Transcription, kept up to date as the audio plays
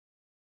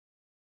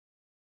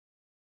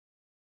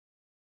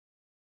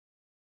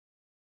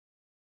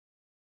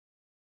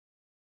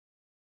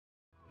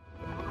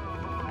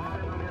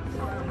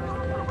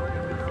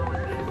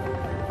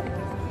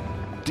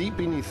Deep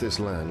beneath this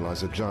land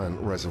lies a giant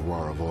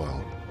reservoir of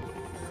oil.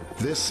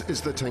 This is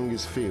the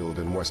Tengiz field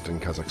in western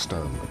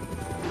Kazakhstan.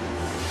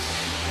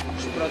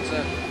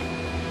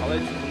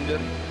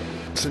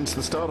 Since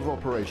the start of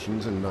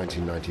operations in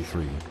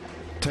 1993,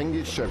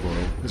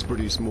 TengizChevroil has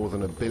produced more than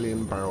 1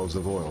 billion barrels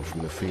of oil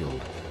from the field.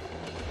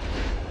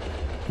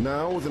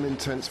 Now, with an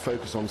intense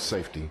focus on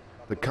safety,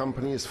 the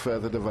company is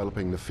further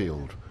developing the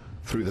field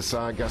through the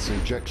sour gas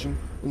injection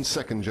and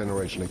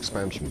second-generation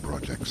expansion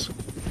projects.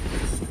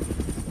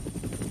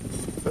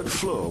 At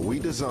Fluor, we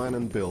design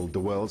and build the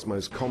world's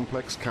most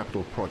complex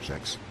capital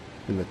projects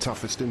in the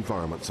toughest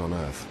environments on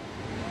Earth.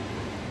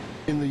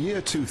 In the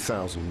year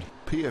 2000,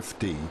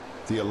 PFD,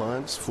 the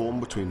alliance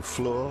formed between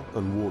Fluor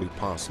and Worley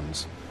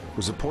Parsons,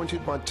 was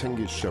appointed by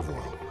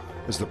TengizChevroil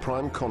as the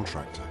prime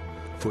contractor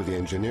for the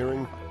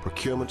engineering,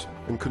 procurement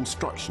and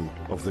construction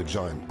of the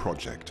giant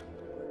project.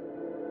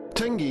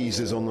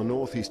 Tengiz is on the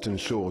northeastern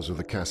shores of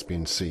the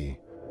Caspian Sea.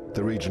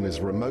 The region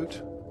is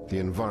remote, the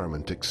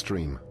environment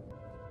extreme.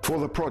 For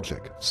the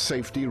project,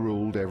 safety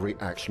ruled every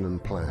action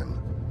and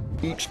plan.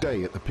 Each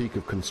day at the peak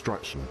of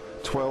construction,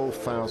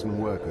 12,000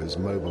 workers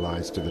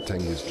mobilized to the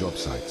Tengiz job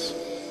sites.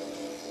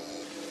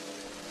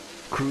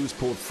 Crews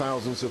poured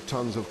thousands of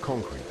tons of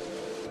concrete,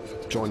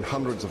 joined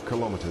hundreds of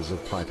kilometers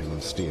of piping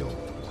and steel.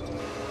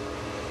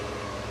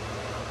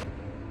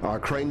 Our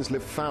cranes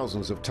lift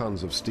thousands of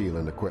tons of steel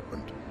and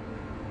equipment.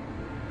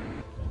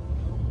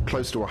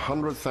 Close to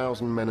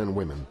 100,000 men and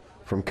women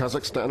from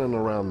Kazakhstan and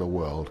around the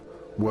world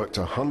worked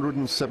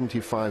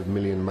 175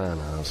 million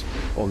man-hours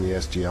on the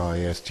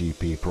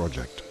SGI-SGP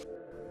project.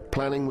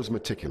 Planning was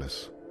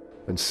meticulous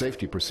and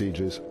safety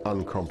procedures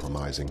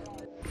uncompromising.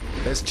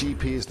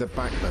 SGP is the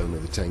backbone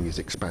of the Tengiz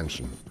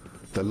expansion,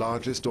 the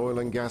largest oil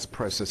and gas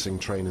processing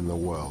train in the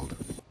world.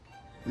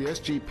 The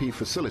SGP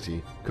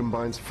facility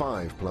combines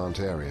 5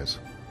 plant areas: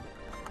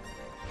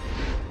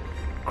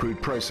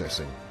 crude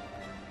processing,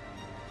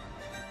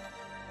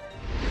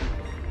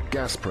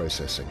 gas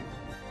processing,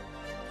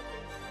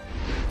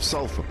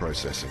 sulfur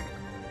processing,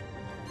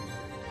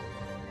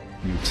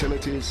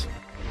 utilities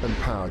and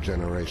power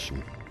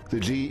generation. The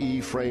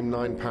GE Frame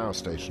 9 power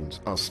stations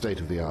are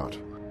state-of-the-art.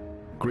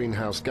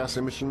 Greenhouse gas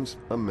emissions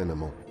are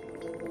minimal.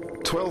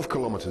 12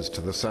 kilometers to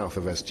the south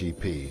of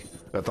SGP,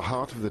 at the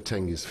heart of the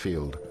Tengiz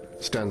field,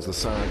 stands the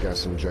sour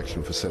gas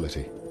injection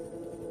facility.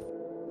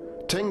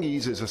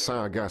 Tengiz is a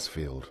sour gas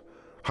field.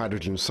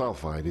 Hydrogen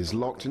sulfide is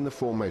locked in the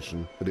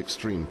formation at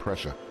extreme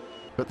pressure.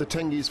 At the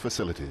Tengiz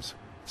facilities,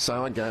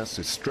 sour gas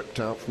is stripped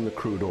out from the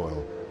crude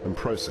oil and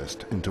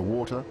processed into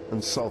water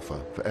and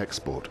sulfur for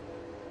export.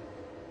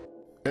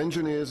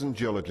 Engineers and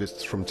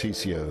geologists from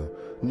TCO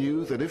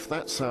knew that if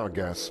that sour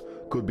gas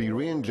could be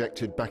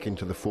re-injected back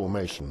into the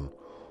formation,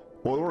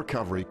 oil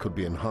recovery could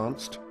be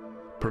enhanced,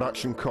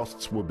 production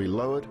costs would be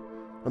lowered,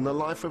 and the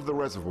life of the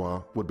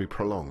reservoir would be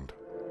prolonged.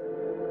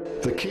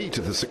 The key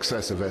to the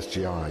success of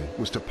SGI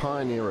was to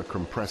pioneer a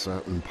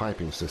compressor and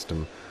piping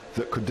system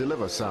that could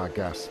deliver sour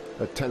gas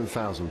at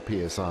 10,000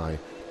 psi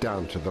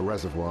down to the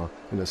reservoir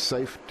in a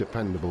safe,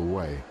 dependable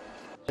way.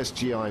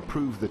 SGI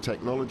proved the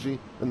technology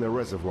and the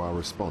reservoir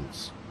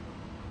response.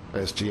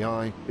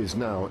 SGI is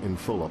now in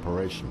full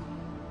operation.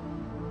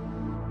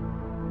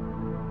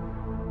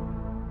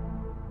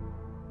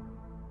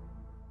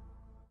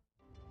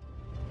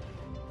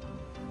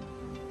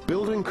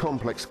 Building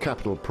complex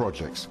capital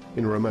projects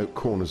in remote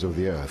corners of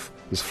the Earth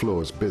is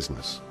Fluor's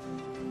business.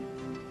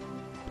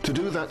 To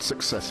do that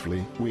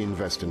successfully, we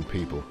invest in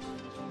people.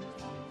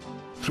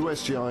 Through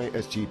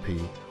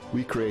SGI-SGP,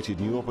 we created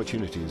new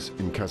opportunities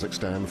in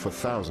Kazakhstan for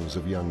thousands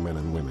of young men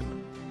and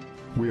women.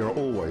 We are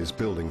always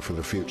building for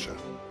the future.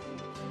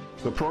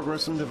 The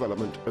progress and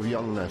development of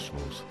young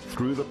nationals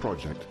through the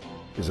project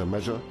is a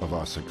measure of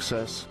our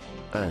success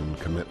and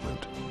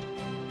commitment.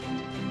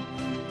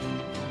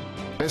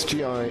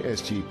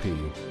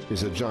 SGI-SGP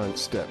is a giant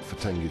step for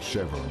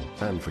TengizChevroil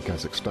and for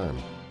Kazakhstan.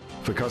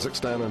 For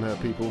Kazakhstan and her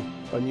people,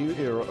 a new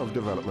era of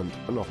development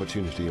and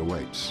opportunity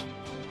awaits.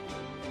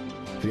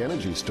 The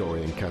energy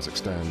story in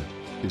Kazakhstan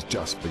is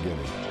just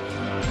beginning.